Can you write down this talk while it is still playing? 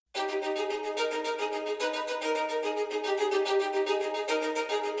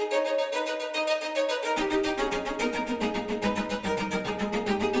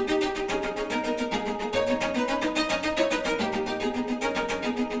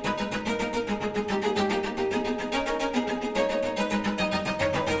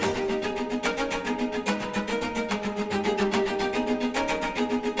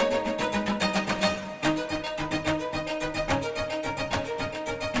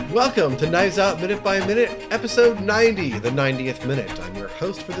Welcome to Knives Out Minute by Minute, episode 90, the 90th minute. I'm your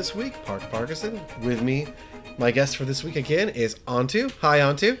host for this week, Park Parkinson. With me, my guest for this week again is Antu. Hi,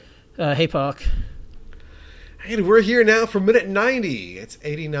 Antu. Hey, Park. And we're here now for minute 90. It's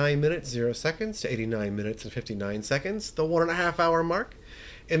 89 minutes, 0 seconds to 89 minutes and 59 seconds, the 1.5 hour mark.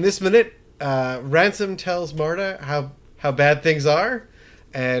 In this minute, Ransom tells Marta how bad things are,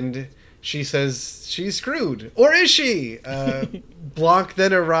 and she says she's screwed. Or is she? Blanc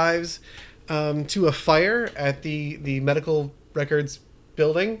then arrives to a fire at the medical records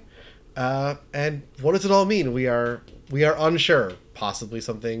building. And what does it all mean? We are unsure. Possibly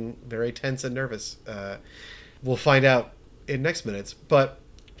something very tense and nervous. We'll find out in next minutes. But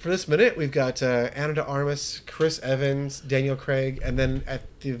for this minute, we've got Ana de Armas, Chris Evans, Daniel Craig, and then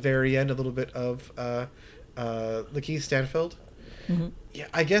at the very end, a little bit of Lakeith Stanfield. Mm-hmm. Yeah,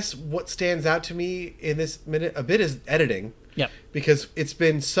 I guess what stands out to me in this minute a bit is editing. Yeah. Because it's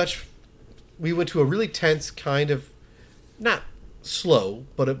been such... We went to a really tense kind of... Not slow,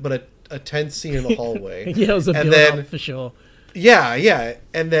 but a tense scene in the hallway. Yeah, it was a build-up for sure. Yeah.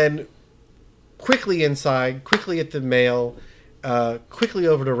 And then quickly inside, quickly at the mail, quickly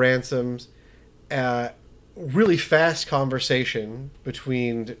over to Ransom's. Really fast conversation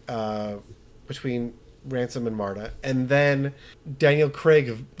between Ransom and Marta, and then Daniel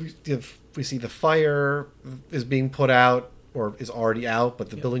Craig. We see the fire is being put out, or is already out,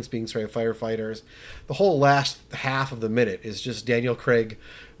 but the building's being surrounded by firefighters. The whole last half of the minute is just Daniel Craig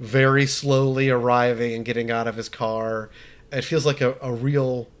very slowly arriving and getting out of his car. It feels like a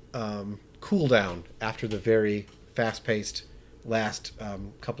real cool down after the very fast-paced last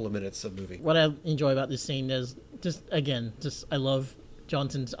couple of minutes of movie. What I enjoy about this scene is I love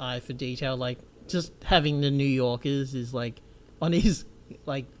Johnson's eye for detail. Like, just having the New Yorkers is like on his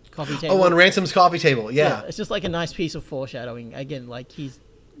like coffee table. Oh, on Ransom's coffee table, yeah. It's just like a nice piece of foreshadowing. Again, like he's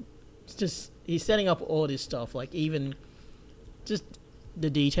setting up all this stuff. Like even just the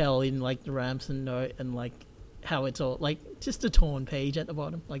detail in like the Ramson note and like how it's all like just a torn page at the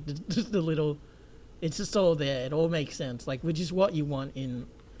bottom. Like just the little, it's just all there. It all makes sense. Like which is what you want in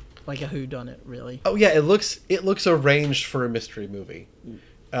like a whodunit, really. Oh yeah, it looks arranged for a mystery movie.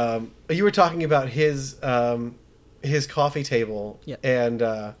 You were talking about his coffee table,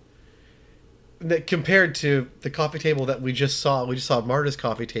 and compared to the coffee table that we just saw Marta's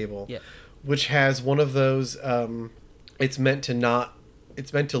coffee table, which has one of those. It's meant to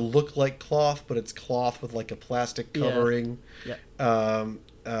look like cloth, but it's cloth with like a plastic covering.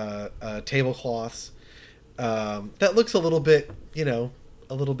 Tablecloths that looks a little bit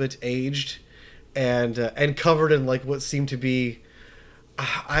aged, and covered in like what seemed to be.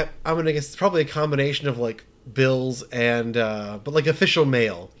 I'm gonna guess it's probably a combination of like bills and but like official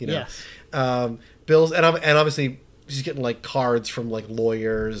mail, Yes. Bills and obviously she's getting like cards from like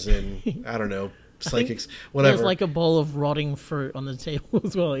lawyers and I don't know, psychics, whatever. There's like a bowl of rotting fruit on the table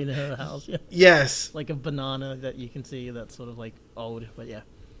as well in her house. Yeah. Yes. Like a banana that you can see that's sort of like old, but yeah.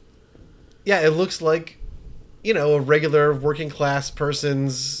 Yeah, it looks like a regular working class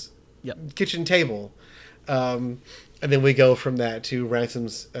person's kitchen table. And then we go from that to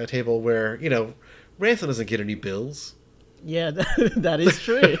Ransom's table where, Ransom doesn't get any bills. Yeah, that is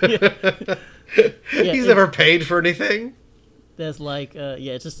true. He's never paid for anything. There's like,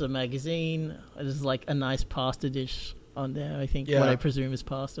 it's just a magazine. There's like a nice pasta dish on there, I think. What I presume is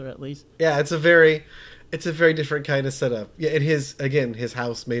pasta, at least. Yeah, it's a very different kind of setup. Yeah, and his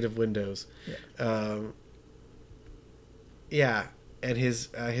house made of windows. And his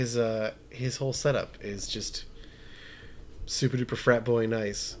whole setup is just super duper frat boy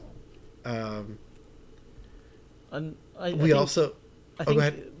nice. I think go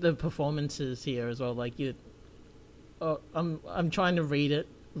ahead. The performances here as well. Like I'm trying to read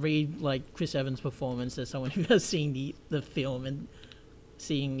like Chris Evans' performance as someone who has seen the film and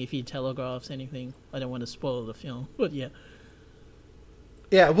seeing if he telegraphs anything. I don't want to spoil the film, but yeah.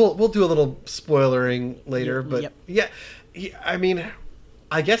 Yeah, we'll do a little spoilering later, but I mean,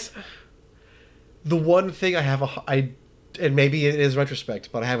 I guess the one thing I have and maybe it is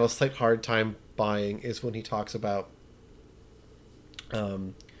retrospect, but I have a slight hard time buying is when he talks about.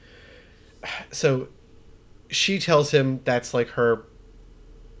 So she tells him that's like her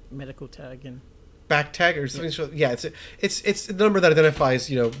medical tag and back tag or something. Yeah, it's the number that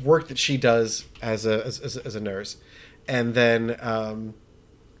identifies work that she does as a nurse, and then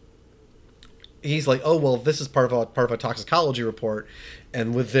he's like, oh well, this is part of a toxicology report,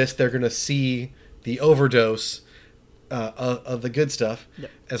 and with this they're going to see the overdose of the good stuff,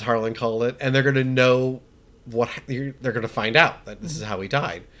 as Harlan called it, and they're going to know they're going to find out that this is how he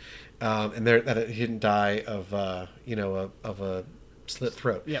died, and that he didn't die of of a slit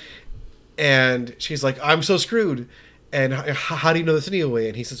throat. Yep. And she's like, I'm so screwed. And how do you know this anyway?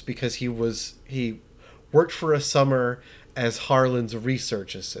 And he says, because he worked for a summer as Harlan's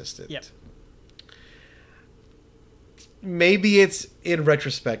research assistant. Yep. Maybe it's in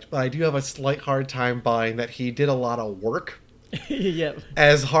retrospect, but I do have a slight hard time buying that he did a lot of work yep.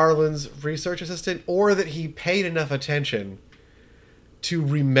 as Harlan's research assistant, or that he paid enough attention to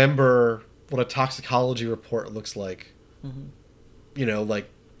remember what a toxicology report looks like. Mm-hmm. Like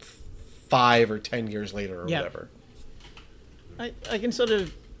 5 or 10 years later or whatever. I can sort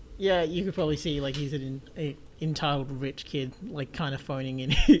of, you could probably see like he's an entitled rich kid, like kind of phoning in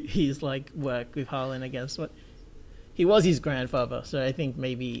his like work with Harlan, I guess. But he was his grandfather, so I think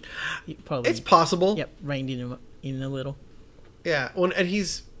maybe he probably, it's possible. Yep, reined in a little. Yeah, well, and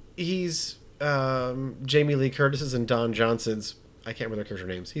he's Jamie Lee Curtis's and Don Johnson's. I can't remember their character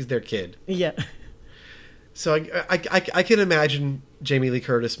names. He's their kid. Yeah. So I can imagine Jamie Lee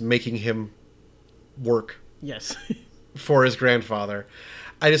Curtis making him work. Yes. For his grandfather.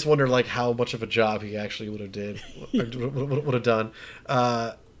 I just wonder like how much of a job he actually would have done.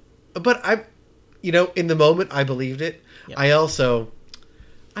 But I, in the moment I believed it. Yep.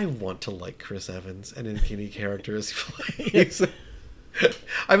 I want to like Chris Evans and any characters he plays.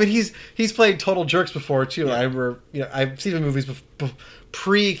 I mean, he's played total jerks before too. Yeah. I remember, I've seen him in movies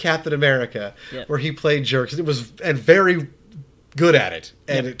pre Captain America where he played jerks, and very good at it,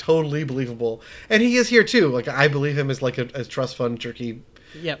 and it totally believable. And he is here too. Like I believe him as like a trust fund jerky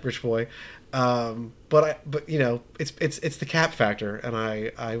rich boy. But it's the Cap factor, and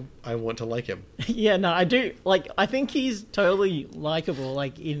I want to like him. Yeah, no, I do. Like I think he's totally likable.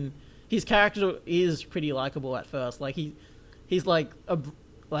 Like his character is pretty likable at first. Like he's like a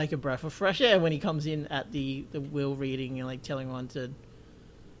breath of fresh air when he comes in at the will reading and like telling everyone to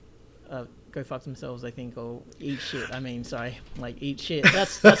go fuck themselves, I think, or eat shit. I mean, sorry, like eat shit.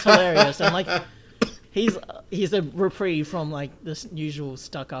 That's hilarious. And like he's a reprieve from like this usual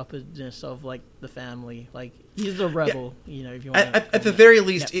stuck-upness of like the family. Like he's a rebel, if you want. At the very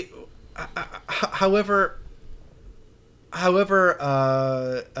least, however,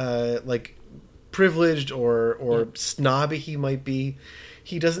 like privileged or snobby he might be,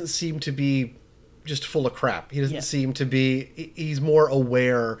 he doesn't seem to be just full of crap. He doesn't seem to be. He's more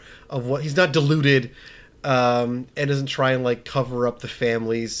aware of what. He's not deluded, and doesn't try and like cover up the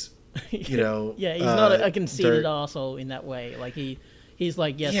family's. He's not a conceited arsehole in that way. Like he's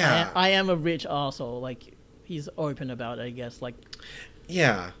like, yes, I am a rich arsehole. Like he's open about it, I guess. Like,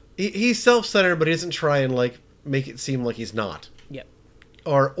 he's self-centered, but he doesn't try and like make it seem like he's not. Yep.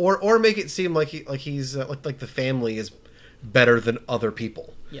 Or make it seem like he's like the family is better than other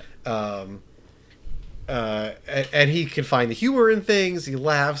people. Yeah. And he can find the humor in things. He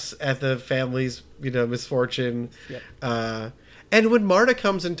laughs at the family's misfortune. Yep. And when Marta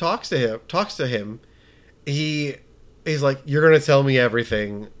comes and talks to him, he's like, "You're going to tell me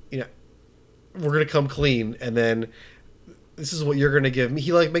everything. We're going to come clean, and then this is what you're going to give me."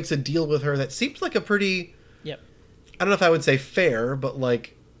 He like makes a deal with her that seems like a pretty. Yep. I don't know if I would say fair, but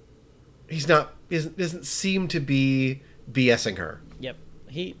like, doesn't seem to be BSing her. Yep.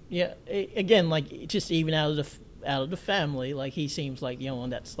 Again, like just even out of the family, like he seems like one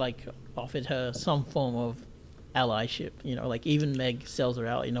that's like offered her some form of allyship. Like even Meg sells her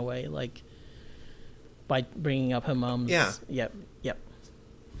out in a way, like by bringing up her mum's. Yeah. Yep.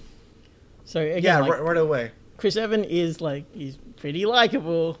 So again, right away. Chris Evans is like he's pretty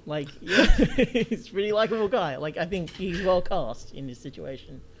likable. Like he's a pretty likable guy. Like I think he's well cast in this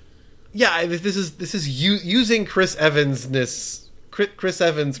situation. Yeah, this is using Chris Evansness. Chris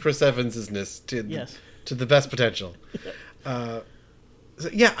Evansness to the best potential. I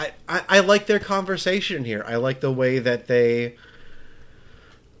like their conversation here. I like the way that they,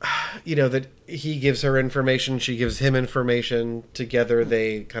 that he gives her information, she gives him information. Together,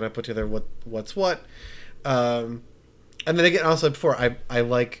 they kind of put together what's what. And then again, also before I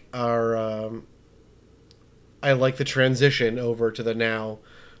like I like the transition over to the now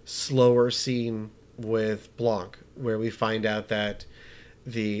slower scene with Blanc, where we find out that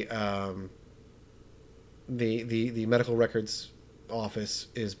the medical records office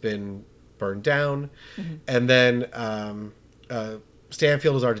has been burned down, and then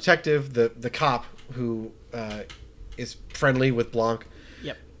Stanfield is our detective. The cop who is friendly with Blanc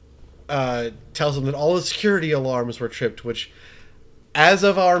Yep. tells him that all the security alarms were tripped, which, as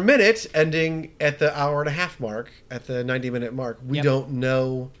of our minute ending at the hour and a half mark, at the 90-minute mark, we Yep. don't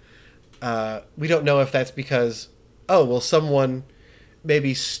know. We don't know if that's because, oh, well, someone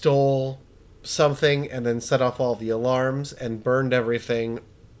maybe stole something and then set off all the alarms and burned everything,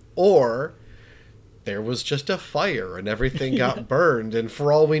 or there was just a fire and everything got burned. And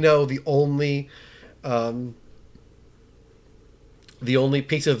for all we know, the only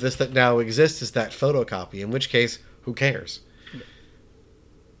piece of this that now exists is that photocopy. In which case, who cares?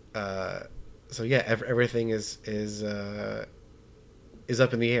 So yeah, everything is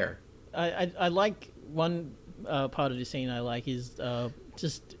up in the air. I like one part of the scene I like is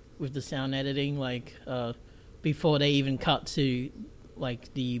just with the sound editing, like before they even cut to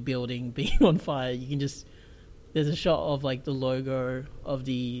like the building being on fire, you can just there's a shot of like the logo of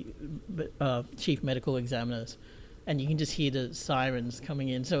the chief medical examiners, and you can just hear the sirens coming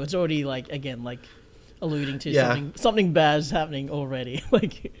in. So it's already like again like alluding to something bad's happening already.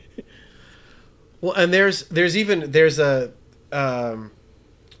 Like, well, and there's a I'm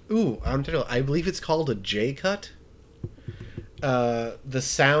telling you, I believe it's called a J cut. The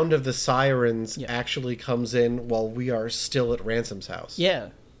sound of the sirens actually comes in while we are still at Ransom's house. Yeah.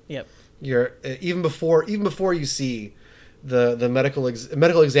 Yep. You're even before you see the medical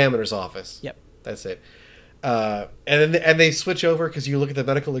examiner's office. Yep. That's it. And they switch over because you look at the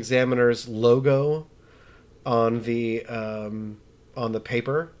medical examiner's logo on the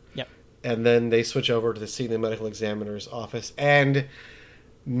paper. Yep. And then they switch over to see the medical examiner's office. And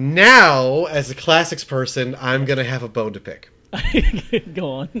now, as a classics person, I'm gonna have a bone to pick. Go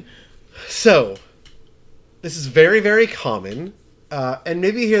on. So, this is very, very common, and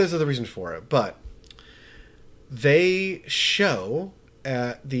maybe here's the reason for it, but they show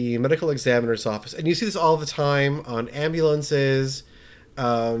at the medical examiner's office, and you see this all the time on ambulances,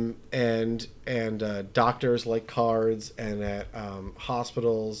 and doctors like cards, and at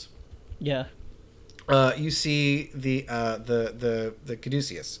hospitals. Yeah. You see the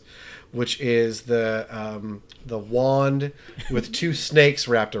caduceus, which is the wand with two snakes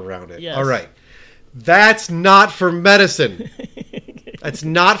wrapped around it. Yes. All right, that's not for medicine. That's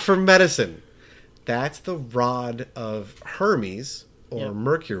not for medicine. That's the rod of Hermes or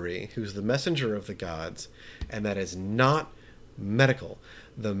Mercury, who's the messenger of the gods, and that is not medical.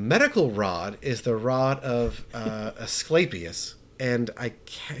 The medical rod is the rod of Asclepius. And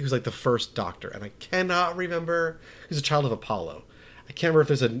he was like the first doctor, and I cannot remember. He's a child of Apollo. I can't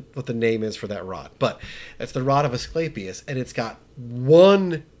remember if what the name is for that rod, but it's the rod of Asclepius, and it's got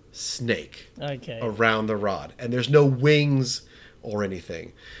one snake around the rod, and there's no wings or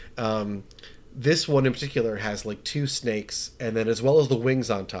anything. This one in particular has like two snakes, and then as well as the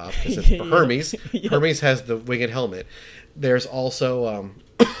wings on top, because it's for Hermes. Hermes has the winged helmet. There's also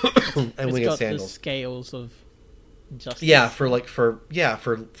and winged sandals. The scales of justice. Yeah, for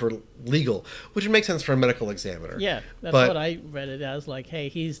legal, which makes sense for a medical examiner. Yeah, that's what I read it as. Like, hey,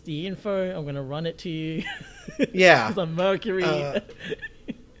 here's the info. I'm gonna run it to you. Yeah, it's a Mercury.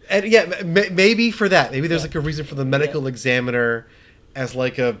 And yeah, maybe for that. Maybe there's like a reason for the medical examiner as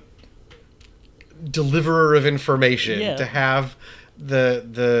like a deliverer of information to have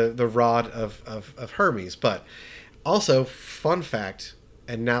the rod of Hermes. But also, fun fact,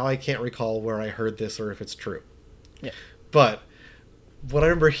 and now I can't recall where I heard this or if it's true. Yeah. But what I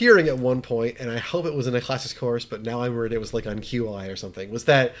remember hearing at one point, and I hope it was in a classics course, but now I heard it was like on QI or something, was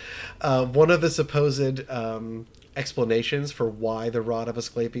that one of the supposed explanations for why the rod of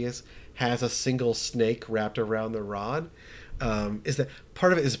Asclepius has a single snake wrapped around the rod is that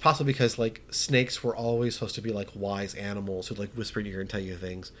part of it is possible because like snakes were always supposed to be like wise animals who like whisper in your ear and tell you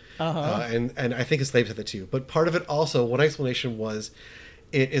things. And I think Asclepius had that too. But part of it also, one explanation was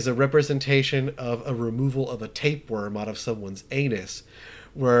it is a representation of a removal of a tapeworm out of someone's anus,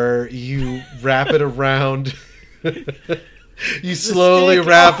 where you wrap it around. You slowly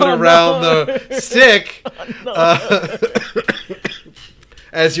wrap it around the stick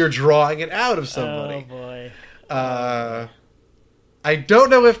as you're drawing it out of somebody. Oh boy! I don't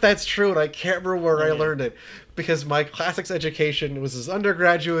know if that's true, and I can't remember where I learned it because my classics education was as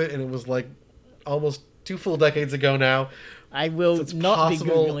undergraduate, and it was like almost 2 full decades ago now. I will not be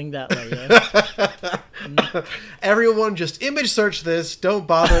Googling that later. Everyone just image search this. Don't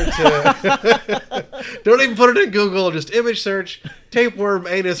bother to... Don't even put it in Google. Just image search tapeworm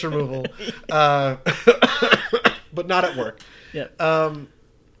anus removal. But not at work. Yeah.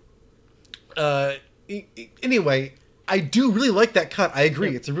 Anyway, I do really like that cut. I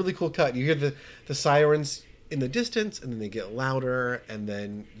agree. It's a really cool cut. You hear the sirens in the distance, and then they get louder, and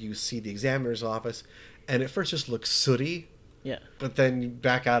then you see the examiner's office, and at first just looks sooty. Yeah. But then you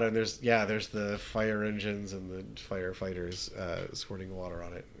back out, and there's the fire engines and the firefighters squirting water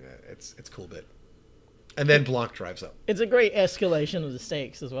on it. Yeah, it's a cool bit. And then Blanc drives up. It's a great escalation of the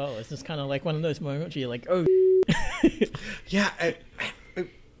stakes as well. It's just kind of like one of those moments where you're like, oh. Yeah,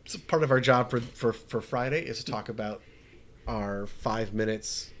 it's part of our job for Friday is to talk about our 5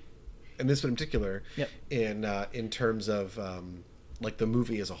 minutes, and this one in particular, yep. in terms of like the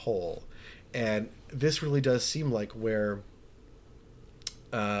movie as a whole. And this really does seem like where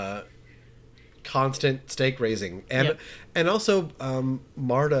constant stake raising, and yep. and also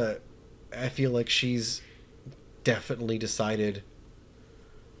Marta, I feel like she's definitely decided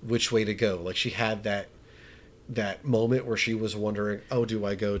which way to go. Like she had that moment where she was wondering, oh, do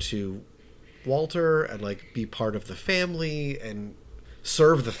I go to Walter and like be part of the family and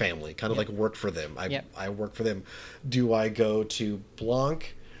serve the family, kind of yep. like work for them. Yep. I work for them. Do I go to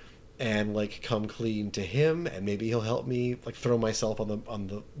Blanc and like come clean to him and maybe he'll help me like throw myself on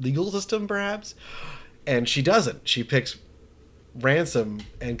the legal system perhaps? And she doesn't. She picks Ransom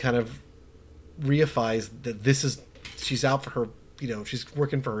and kind of reifies that she's out for her, she's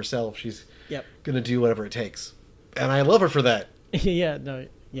working for herself. She's yep. going to do whatever it takes. And I love her for that. Yeah, no.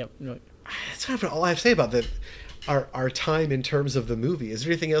 Yep, no. That's kind of all I have to say about our time in terms of the movie. Is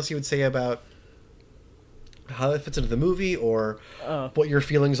there anything else you would say about how it fits into the movie, or what your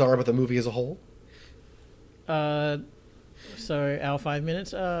feelings are about the movie as a whole? So our 5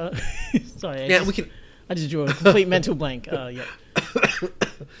 minutes. Sorry. I just drew a complete mental blank. Yeah.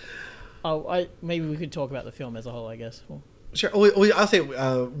 Maybe we could talk about the film as a whole, I guess. Well, sure. I'll say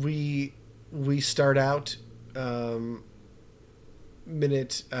we start out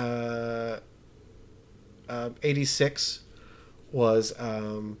minute 86 was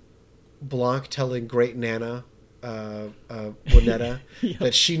Blanc telling Great Nana Winetta yep.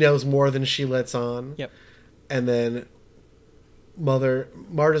 that she knows more than she lets on. Yep. And then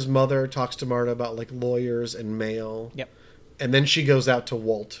Marta's mother talks to Marta about like lawyers and mail. Yep. And then she goes out to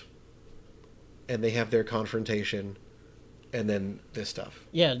Walt and they have their confrontation, and then this stuff.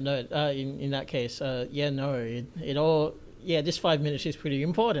 Yeah, no, in that case, it all, this 5 minutes is pretty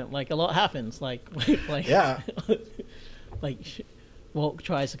important. Like, a lot happens. Like yeah. Like, Walt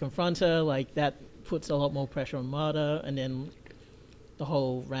tries to confront her, like, that puts a lot more pressure on Marta, and then the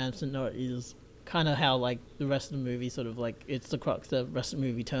whole Ransom note is kind of how, like, the rest of the movie sort of, like, it's the crux the rest of the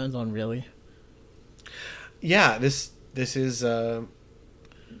movie turns on, really. Yeah, this is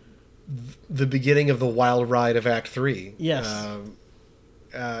the beginning of the wild ride of Act 3. Yes.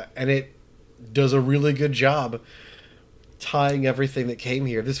 And it does a really good job tying everything that came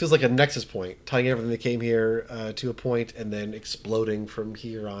here. This feels like a nexus point, tying everything that came here to a point and then exploding from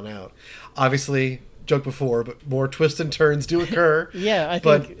here on out. Obviously, joke before, but more twists and turns do occur. Yeah, I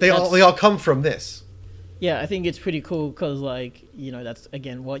think but they all come from this. Yeah, I think it's pretty cool because, like, that's,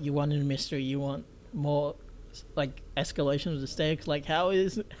 again, what you want in a mystery. You want more, like, escalation of the stakes. Like, how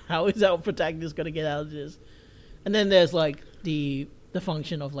is our protagonist going to get out of this? And then there's, like, the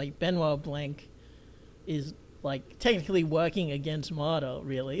function of, like, Benoit Blanc is, like, technically working against Marta,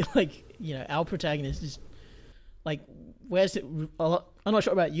 really. Like, our protagonist is, like, I'm not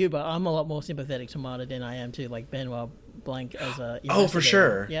sure about you, but I'm a lot more sympathetic to Marta than I am to, like, Benoit Blanc as a investigator. Oh, for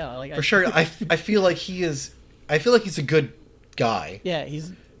sure. Yeah, like, for sure. I feel like he's a good guy. Yeah,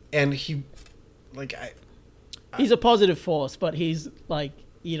 he's a positive force, but he's like,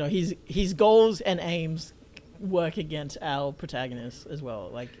 his goals and aims work against our protagonist as well.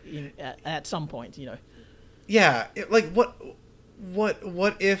 Like at some point, Yeah,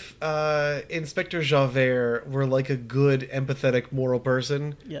 what if Inspector Javert were like a good, empathetic, moral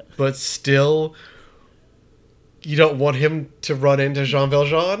person, yeah, but still you don't want him to run into Jean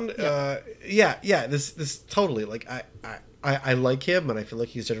Valjean? Yeah. This totally, like, I like him, and I feel like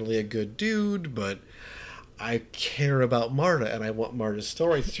he's generally a good dude, but I care about Marta, and I want Marta's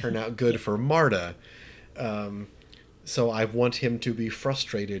story to turn out good for Marta. So I want him to be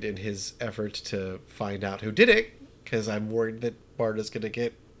frustrated in his effort to find out who did it, because I'm worried that Marta's going to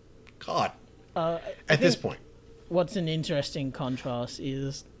get caught at this point. What's an interesting contrast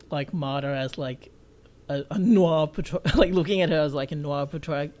is, like, Marta as, like, a noir, like, looking at her as, like, a noir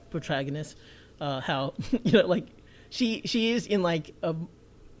protagonist. How, like, she is in, like,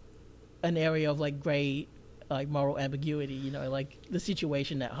 an area of, like, grey, like, moral ambiguity, like, the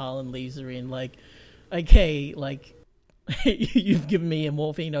situation that Harlan leaves her in, like, okay, like, you've given me a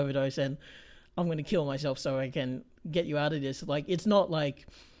morphine overdose and I'm going to kill myself so I can get you out of this. Like, it's not like,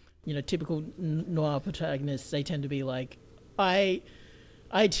 typical noir protagonists. They tend to be like, I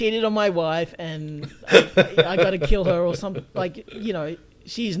I cheated on my wife and I got to kill her or something. Like, you know,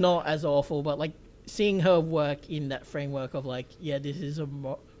 she's not as awful, but like seeing her work in that framework of like, yeah, this is a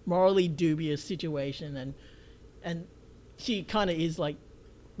morally dubious situation, and she kind of is like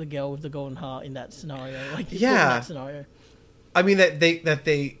the girl with the golden heart in that scenario. Like, yeah, in that scenario. I mean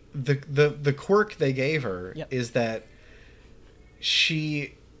the quirk they gave her Yep. is that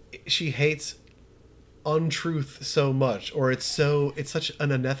she hates untruth so much, or it's such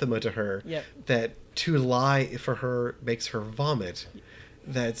an anathema to her Yep. that to lie for her makes her vomit.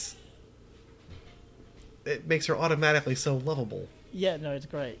 It makes her automatically so lovable. Yeah, no, it's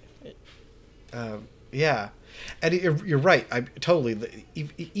great. Yeah, and you're right. I totally.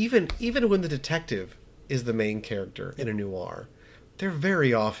 Even when the detective is the main character in a noir, they're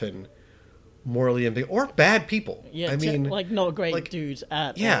very often morally ambiguous or bad people. Yeah, I mean, like not great like, dudes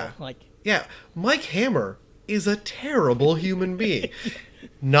at yeah, all. Like, yeah. Mike Hammer is a terrible human being.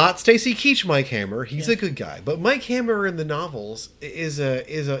 Not Stacy Keach, Mike Hammer. He's a good guy, but Mike Hammer in the novels is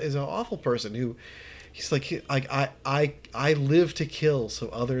an awful person who. He's like I live to kill so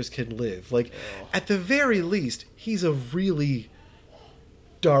others can live. Like, at the very least, he's a really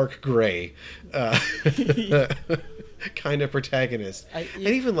dark gray kind of protagonist. And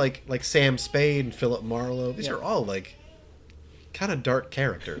even like Sam Spade and Philip Marlowe, these are all like kind of dark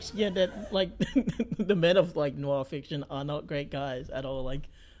characters. yeah, that like the men of like noir fiction are not great guys at all. Like,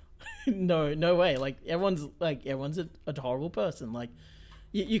 no way. Like everyone's a horrible person. Like.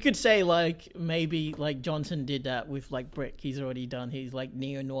 You could say, like, maybe, like, Johnson did that with, like, Brick. He's already done his, like,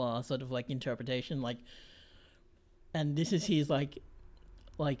 neo-noir sort of, like, interpretation, like, and this is his, like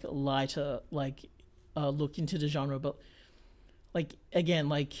lighter, like, look into the genre, but, like, again,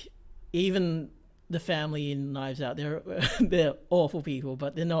 like, even the family in Knives Out, they're awful people,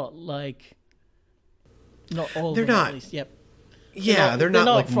 but they're not, like, not all they're of them, not. at least, yep. Yeah, they're not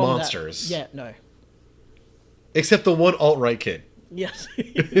like from monsters. Yeah, no. Except the one alt-right kid. Yes.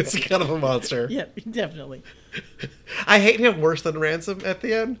 It's kind of a monster. Yeah, definitely. I hate him worse than Ransom at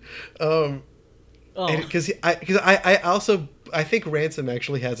the end. Because I think Ransom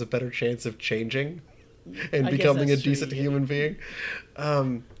actually has a better chance of changing and becoming a decent human being.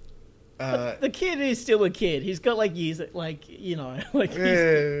 The kid is still a kid. He's got like years, like, you know, like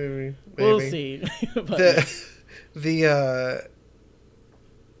maybe. we'll see. But, the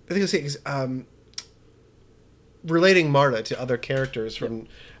thing is, relating Marta to other characters from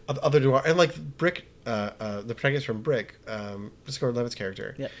other noir, and like Brick, the protagonist from Brick, Gordon-Levitt's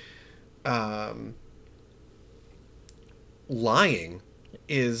character. Yeah. Lying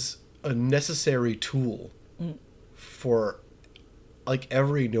is a necessary tool for like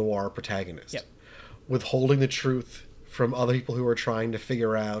every noir protagonist. Yep. Withholding the truth from other people who are trying to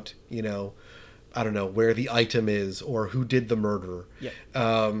figure out, you know, I don't know, where the item is or who did the murder. Yep.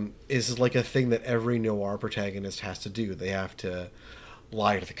 Is like a thing that every noir protagonist has to do. They have to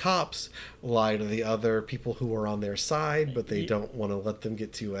lie to the cops, lie to the other people who are on their side, but they don't want to let them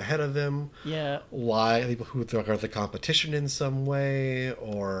get too ahead of them. Yeah. Lie to people who are the competition in some way,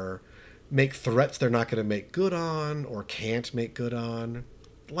 or make threats they're not going to make good on or can't make good on.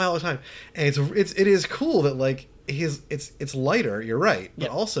 Lie all the time. And it is cool that like it's lighter, you're right, but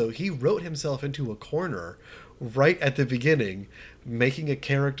also he wrote himself into a corner right at the beginning, making a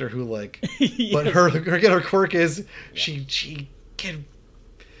character who like but her quirk is she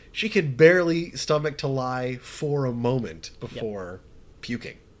can barely stomach to lie for a moment before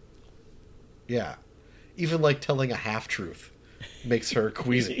puking. Yeah. Even like telling a half truth makes her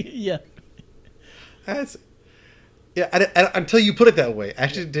queasy. Yeah. And until you put it that way,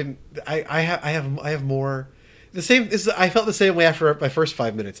 actually didn't. I have more. The same. I felt the same way after my first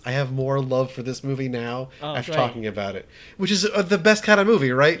 5 minutes. I have more love for this movie now after talking about it, which is the best kind of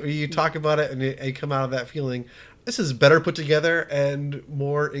movie, right? Where you talk about it and you come out of that feeling, this is better put together and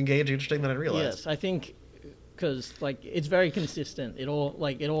more engaging, interesting than I realized. Yes, I think because like it's very consistent. It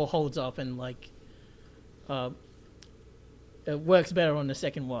all holds up and like it works better on the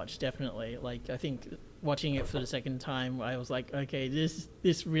second watch. Definitely. Like I think watching it for the second time, I was like, okay, this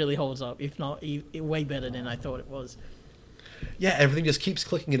really holds up. If not, way better than I thought it was. Yeah, everything just keeps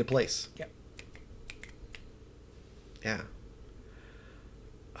clicking into place. Yep. Yeah.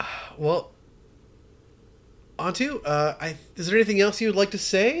 Well, Antu, is there anything else you'd like to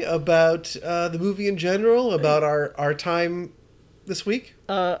say about the movie in general, about our time this week?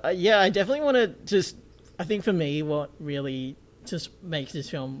 Yeah, I definitely want to just... I think for me, what really just makes this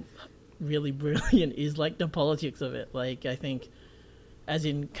film really brilliant is, like, the politics of it. Like, I think, as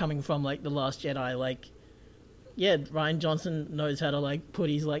in coming from, like, The Last Jedi, like... Yeah, Rian Johnson knows how to, like,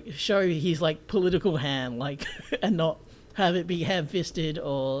 put his, like... show his, like, political hand, like... and not have it be ham-fisted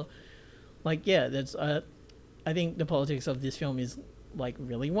or like that's I think the politics of this film is like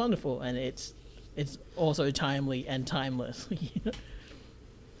really wonderful, and it's also timely and timeless. You know?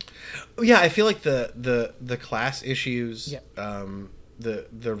 Yeah, I feel like the class issues, Yep.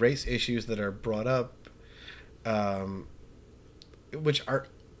 The race issues that are brought up, which are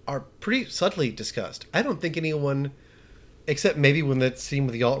pretty subtly discussed. I don't think anyone, except maybe when that scene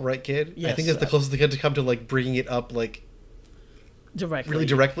with the alt-right kid, I Yes, think is the closest they get to come to like bringing it up like Directly. really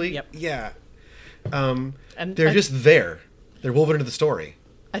directly. Yep. Yeah. And They're just there. They're woven into the story.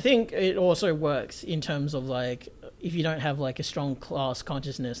 I think it also works in terms of like if you don't have like a strong class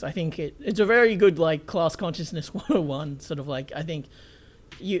consciousness. I think it's a very good like class consciousness 101 sort of like. I think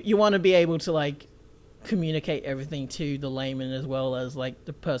you want to be able to like communicate everything to the layman as well as like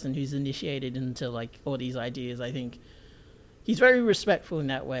the person who's initiated into like all these ideas. I think he's very respectful in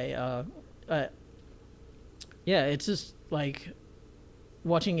that way. Yeah, it's just like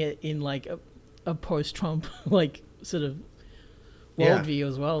watching it in like a post-Trump like sort of worldview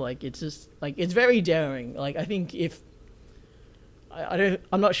as well. Like it's just like it's very daring. Like I think if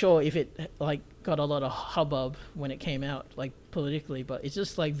I'm not sure if it like got a lot of hubbub when it came out like politically, but it's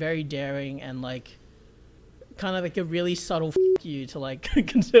just like very daring and like kind of like a really subtle you to like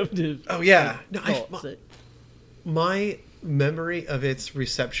conservative. Oh yeah, thoughts. My memory of its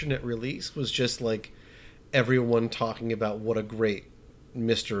reception at release was just like everyone talking about what a great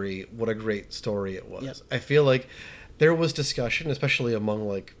mystery, what a great story it was. Yep. I feel like there was discussion, especially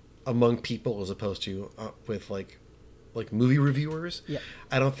among people as opposed to with like movie reviewers. Yeah.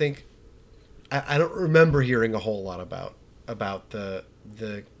 I don't think I don't remember hearing a whole lot about the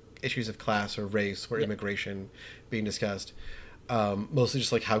issues of class or race or immigration being discussed. Mostly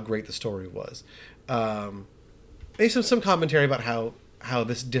just like how great the story was. Maybe some commentary about how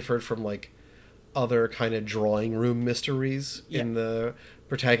this differed from like other kind of drawing room mysteries in the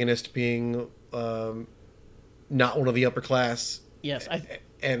protagonist being not one of the upper class. Yes,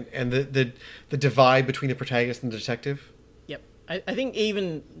 and the divide between the protagonist and the detective. Yep, I think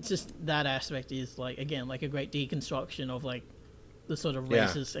even just that aspect is like again like a great deconstruction of like the sort of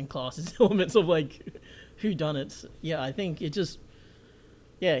racist and classist elements of like whodunits. Yeah, I think it just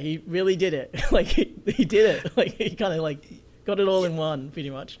he really did it. Like he did it. Like he kind of like got it all in one pretty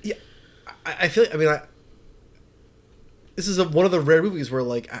much. Yeah. I feel. I mean, this is one of the rare movies where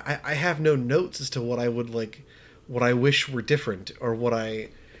like I have no notes as to what I would like, what I wish were different, or what I,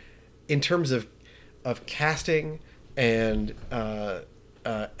 in terms of casting and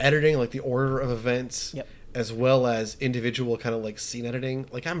editing, like the order of events, as well as individual kind of like scene editing.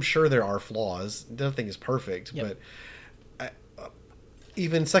 Like I'm sure there are flaws. Nothing is perfect, but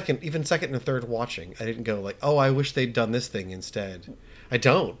even second and third watching, I didn't go like, oh, I wish they'd done this thing instead. I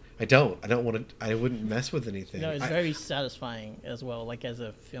don't want to. I wouldn't mess with anything. No, it's very satisfying as well. Like as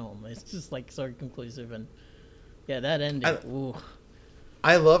a film, it's just like so conclusive and that ending.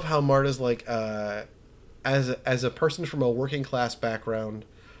 I love how Marta's like, as a person from a working class background,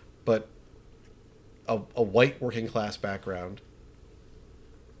 but a white working class background.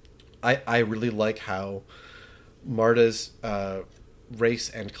 I really like how Marta's race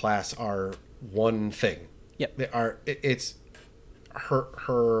and class are one thing. Yep. They are. It's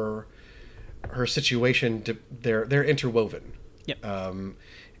her situation. They're interwoven. Yep.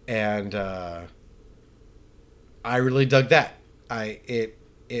 And I really dug that.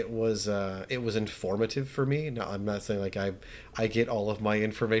 It was informative for me. No, I'm not saying like I get all of my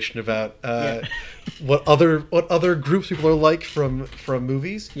information about what other groups people are like from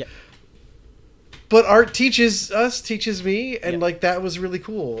movies. Yeah. But art teaches me, and like that was really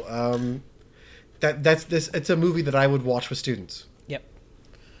cool. That's this. It's a movie that I would watch with students. Yep.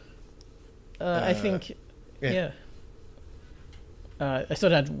 I think. Yeah. I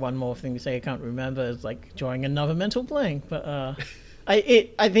sort of had one more thing to say. I can't remember. It's like drawing another mental blank, but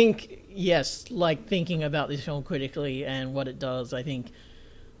I think yes, like thinking about this film critically and what it does. I think,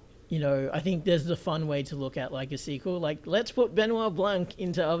 I think there's the fun way to look at like a sequel. Like let's put Benoit Blanc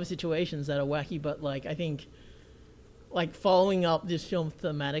into other situations that are wacky, but like I think, like following up this film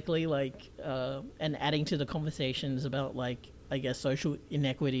thematically, like and adding to the conversations about like I guess social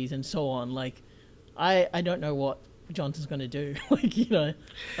inequities and so on. Like I don't know what Johnson's going to do. Like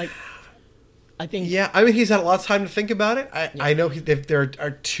I think. Yeah, I mean he's had a lot of time to think about it. I know there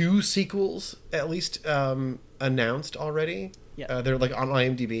are 2 sequels at least announced already. Yeah. They're like on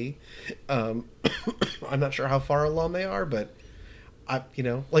IMDb. I'm not sure how far along they are, but I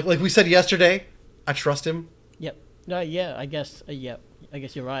like we said yesterday, I trust him. Yep. No. Yeah. I guess. Yep. I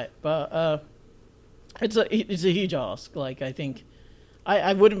guess you're right. But it's a huge ask. Like I think,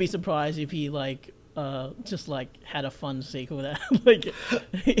 I wouldn't be surprised if he like just like had a fun sequel that like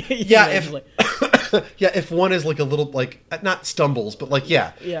Yeah, if one is like a little like not stumbles, but like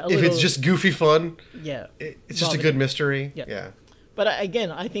if it's just goofy fun, it's just a good mystery. Yeah. But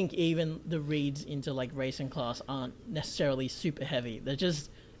again, I think even the reads into like race and class aren't necessarily super heavy. They're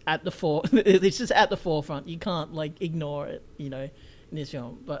just at the it's just at the forefront. You can't like ignore it, in this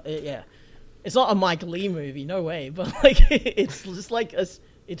film. But it's not a Mike Lee movie, no way. But like it's just like it's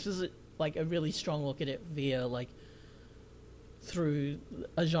just like a really strong look at it via like through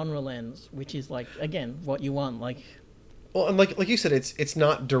a genre lens, which is like again what you want. Like, well, and like you said, it's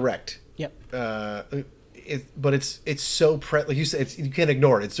not direct. Yep. But it's so like you said, you can't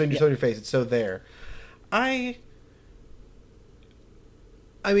ignore it. It's so in your face. It's so there. I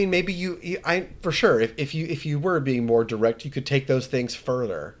mean, maybe I for sure. If you were being more direct, you could take those things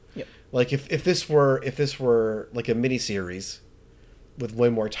further. Yep. Like if this were like a miniseries with way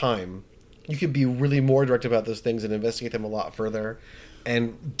more time, you could be really more direct about those things and investigate them a lot further,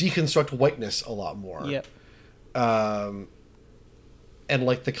 and deconstruct whiteness a lot more. Yep. And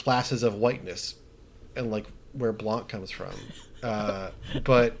like the classes of whiteness, and like where Blanc comes from,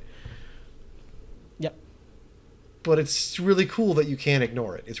 but. Yep. But it's really cool that you can't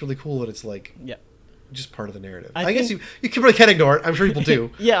ignore it. It's really cool that it's like just part of the narrative. I guess you really can't ignore it. I'm sure people do.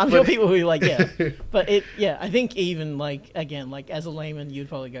 I'm sure people who like But I think even like again like as a layman you'd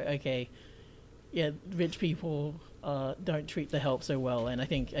probably go okay, rich people don't treat the help so well, and I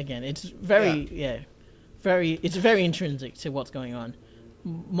think again it's very it's very intrinsic to what's going on.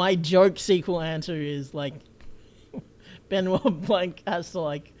 My joke sequel answer is like Benoit Blanc has to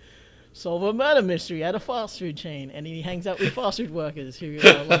like solve a murder mystery at a fast food chain, and he hangs out with fast food workers who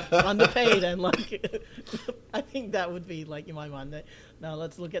are like underpaid, and like I think that would be like in my mind that now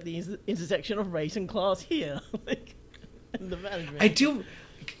let's look at the intersection of race and class here. Like, and the management. I do,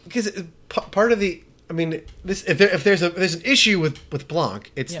 because part of the this if there's an issue with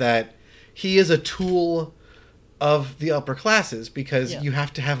Blanc, it's that he is a tool of the upper classes because you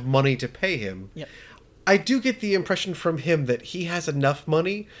have to have money to pay him. Yep. I do get the impression from him that he has enough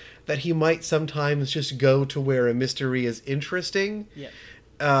money that he might sometimes just go to where a mystery is interesting. Yeah.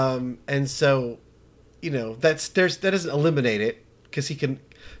 And so, that doesn't eliminate it because he can.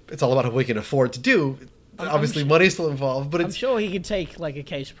 It's all about what he can afford to do. Obviously, money's still involved, but I'm sure he could take like a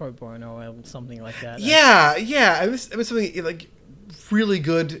case pro bono or something like that. Yeah. It was something like really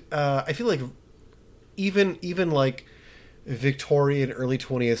good. I feel like even like Victorian early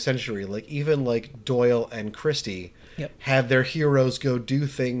 20th century, like even like Doyle and Christie had their heroes go do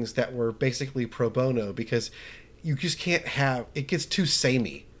things that were basically pro bono because you just can't have it gets too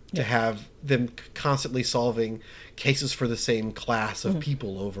samey to have them constantly solving cases for the same class of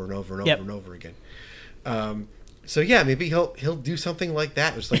people over and over and over and over again. So maybe he'll do something like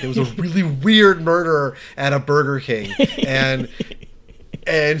that. It's like there was a really weird murderer at a Burger King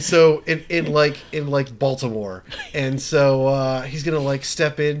and so in Baltimore, and so he's gonna like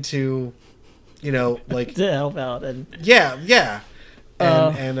step into, like to help out and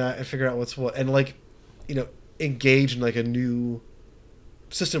and figure out what's what, and like engage in like a new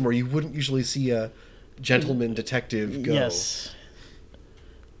system where you wouldn't usually see a gentleman detective go. Yes.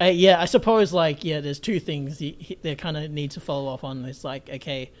 I suppose like there's two things they kind of need to follow up on. It's like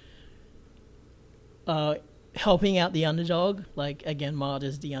okay. Helping out the underdog, like again,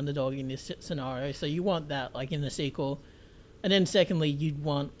 Marta's the underdog in this scenario, so you want that like in the sequel, and then secondly, you'd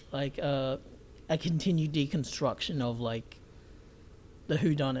want like a continued deconstruction of like the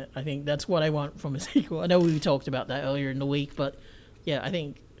whodunit. I think that's what I want from a sequel. I know we talked about that earlier in the week, but I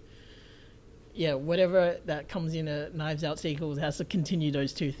think whatever that comes in a Knives Out sequel has to continue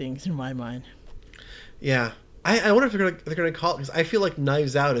those two things in my mind. Yeah, I wonder if they're gonna call it, because I feel like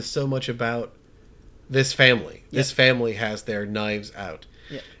Knives Out is so much about this family. This family has their knives out.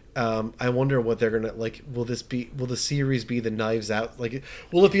 I wonder what they're gonna like. Will the series be the Knives Out? Like,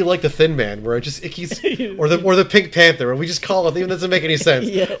 will it be like the Thin Man, where it keeps, or the Pink Panther, where we just call it, even though it doesn't make any sense.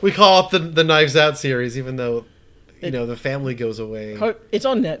 We call it the Knives Out series, even though the family goes away. It's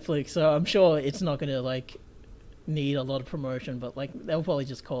on Netflix, so I'm sure it's not gonna like need a lot of promotion, but like they'll probably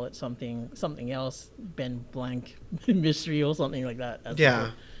just call it something else, Ben Blanc mystery or something like that.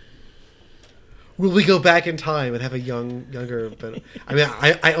 Will we go back in time and have a younger? But I mean,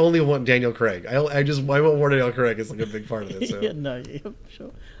 I only want Daniel Craig. I want more Daniel Craig is like a big part of it. So.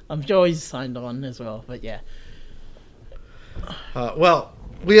 Sure. I'm sure he's signed on as well. But well,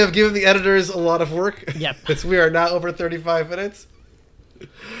 we have given the editors a lot of work. Yep. Because we are now over 35 minutes.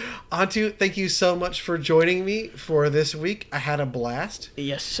 Antu, thank you so much for joining me for this week. I had a blast.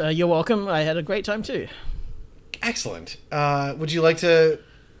 Yes, you're welcome. I had a great time too. Excellent. Would you like to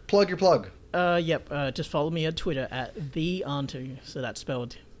plug your plug? Yep. Just follow me on Twitter at theantu. So that's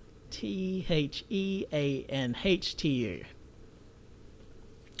spelled TheAnhtu.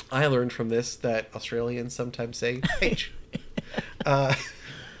 I learned from this that Australians sometimes say H.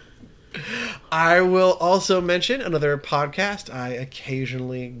 I will also mention another podcast I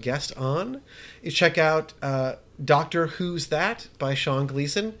occasionally guest on. You check out Doctor Who's That by Sean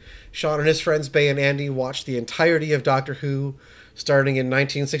Gleason. Sean and his friends Bay and Andy watched the entirety of Doctor Who starting in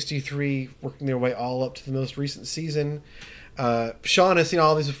 1963, working their way all up to the most recent season. Sean has seen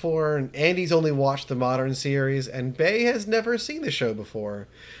all these before, and Andy's only watched the modern series, and Bay has never seen the show before.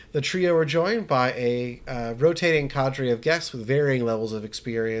 The trio are joined by a rotating cadre of guests with varying levels of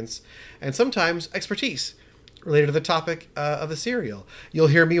experience and sometimes expertise related to the topic of the serial. You'll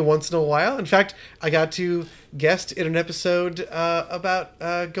hear me once in a while. In fact, I got to guest in an episode about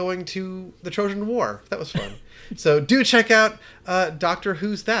going to the Trojan War. That was fun. So do check out Doctor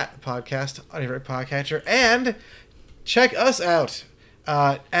Who's That podcast on your podcatcher, and check us out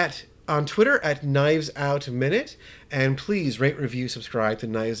on Twitter at Knives Out Minute, and please rate, review, subscribe to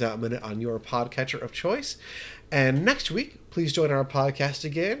Knives Out Minute on your podcatcher of choice. And next week, please join our podcast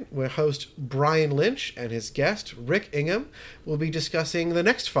again, where host Brian Lynch and his guest Rick Ingham will be discussing the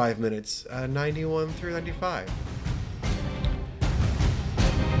next 5 minutes, 91 through 95.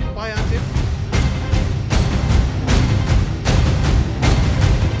 Bye, Auntie.